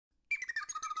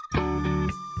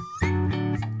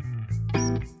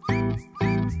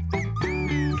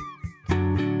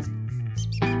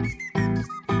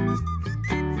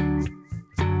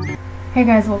Hey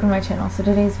guys, welcome to my channel. So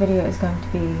today's video is going to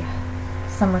be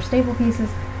summer staple pieces.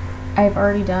 I've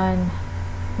already done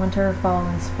winter, fall,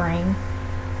 and spring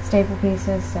staple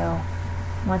pieces, so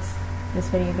once this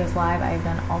video goes live, I've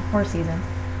done all 4 seasons.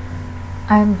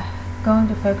 I'm going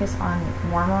to focus on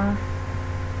warmer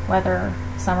weather,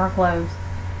 summer clothes.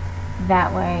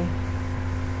 That way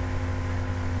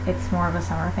it's more of a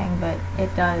summer thing, but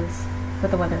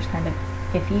the weather's kind of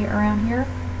iffy around here.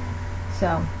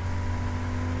 So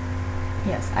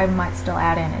yes, I might still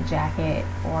add in a jacket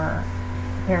or a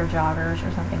pair of joggers or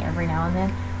something every now and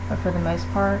then, but for the most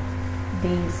part,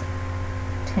 these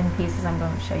 10 pieces I'm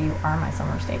going to show you are my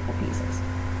summer staple pieces.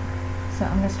 So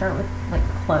I'm going to start with like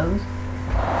clothes,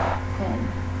 and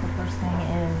the first thing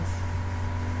is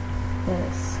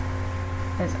this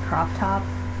is a crop top.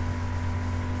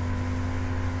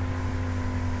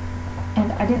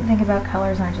 And I didn't think about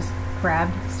colors, and I just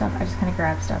grabbed stuff. I just kind of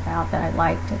grabbed stuff out that I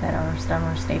liked that are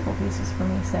summer staple pieces for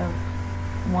me. So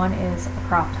one is a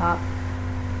crop top.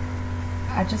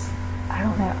 I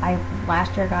don't know,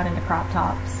 last year got into crop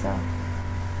tops, so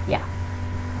yeah.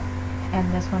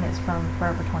 And this one is from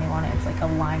Forever 21. It's like a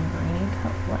lime green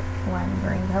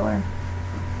color.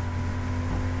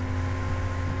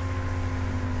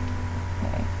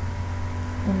 Okay.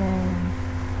 And then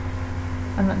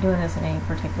I'm not doing this in any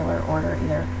particular order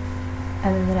either.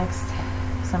 And then the next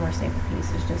summer staple piece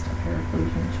is just a pair of blue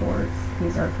jean shorts.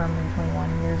 These are from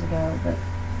 21 years ago, but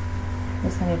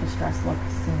this kind of distressed look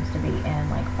seems to be in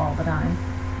like all the time.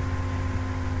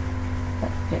 But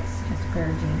it's just a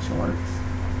pair of jean shorts.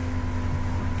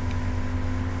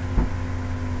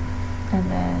 And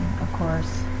then, of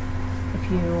course,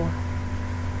 if you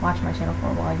watch my channel for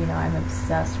a while, you know I'm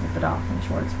obsessed with the dolphin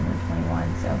shorts from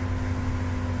 21. So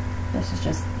this is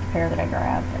just the pair that I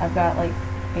grabbed. I've got like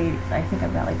I think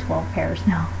I've got like 12 pairs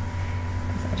now,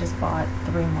 because I just bought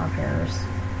 3 more pairs.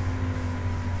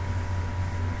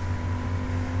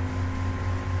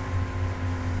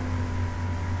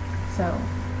 So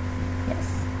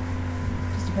yes,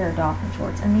 just a pair of dolphin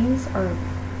shorts, and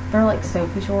they're like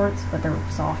Sophie shorts, but they're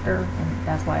softer, and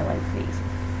that's why I like these.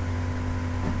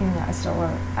 Even though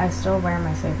I still wear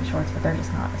my Sophie shorts, but they're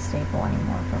just not a staple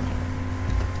anymore for me.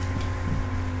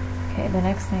 Okay, the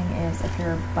next thing is a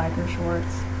pair of biker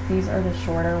shorts. These are the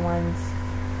shorter ones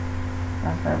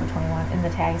from Forever 21, and the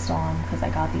tag's still on because I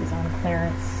got these on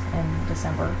clearance in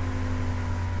December.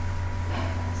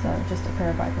 So just a pair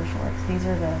of biker shorts. These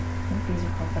are I think these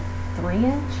are called the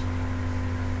 3-inch,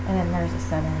 and then there's a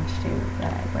 7-inch too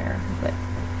that I wear, but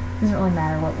it doesn't really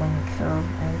matter what length or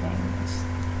anything.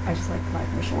 I just like the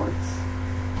biker shorts.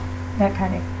 That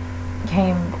kind of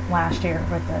came last year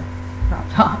with the crop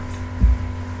tops.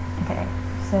 Okay,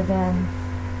 so then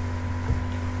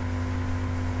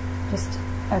just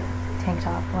a tank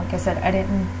top. Like I said,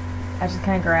 I just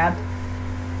kind of grabbed,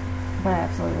 but I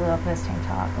absolutely love this tank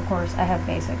top. Of course, I have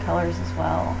basic colors as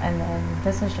well, and then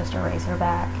this is just a racer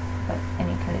back, but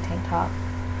any kind of tank top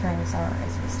during the summer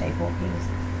is a staple piece.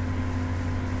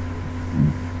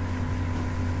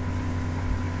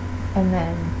 And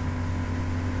then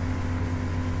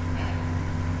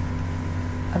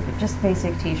just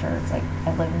basic t-shirts. Like,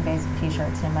 I live in basic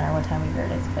t-shirts no matter what time of year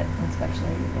it is, but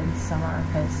especially in summer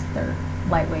because they're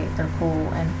lightweight, they're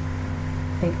cool, and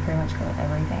they can pretty much go with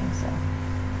everything. So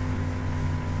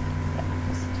yeah,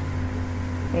 just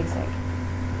basic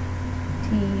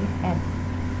tee, and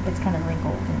it's kind of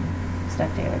wrinkled and stuck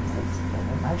together because it's been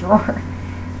in my drawer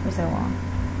for so long.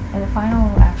 And the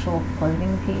final actual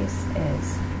clothing piece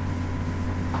is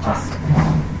just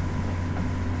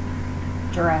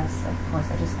dress. Of course,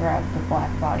 I just grabbed the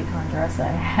black bodycon dress that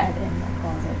I had in my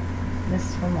closet. This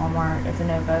is from Walmart. It's a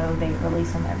no-go. They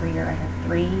release them every year. I have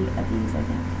 3 of these, I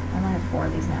think. I might have 4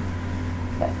 of these now.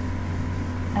 But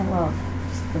I love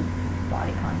just the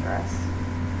bodycon dress.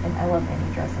 And I love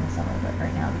any dress in the summer, but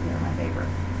right now these are my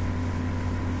favorite.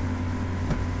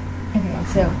 Okay,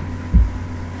 so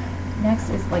next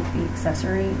is like the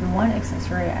accessory. The one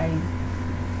accessory I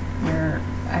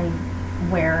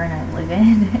wear and I live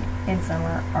in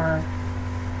summer are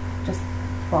just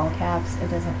ball caps. It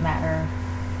doesn't matter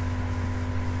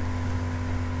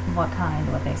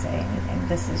what they say, anything.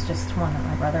 This is just one that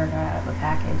my brother got out of a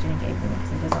package and he gave me because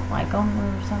he doesn't like them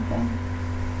or something.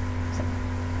 So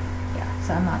yeah,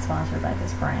 so I'm not sponsored by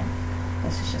this brand.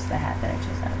 This is just the hat that I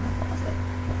chose out of my closet.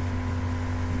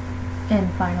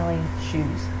 And finally,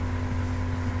 shoes.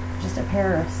 Just a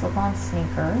pair of slip-on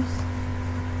sneakers.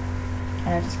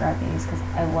 And I just grabbed these because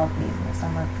I love these in the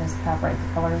summer because of how bright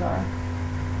the colors are.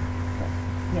 But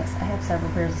yes, I have several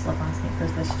pairs of slip-on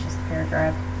sneakers. This is just a pair I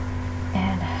grabbed.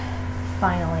 And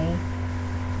finally,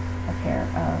 a pair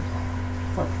of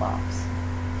flip-flops.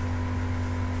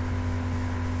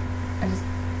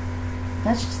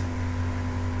 that's just,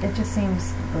 it just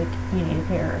seems like you need a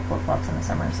pair of flip-flops in the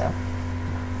summer. So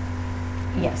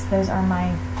yes, those are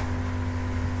my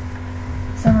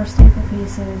summer staple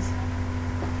pieces.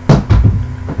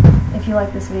 If you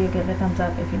like this video, give it a thumbs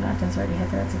up. If you're not done already,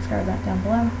 hit the red subscribe button down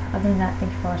below. Other than that,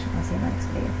 thank you for watching. I'll see you in the next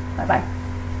video. Bye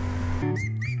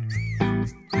bye.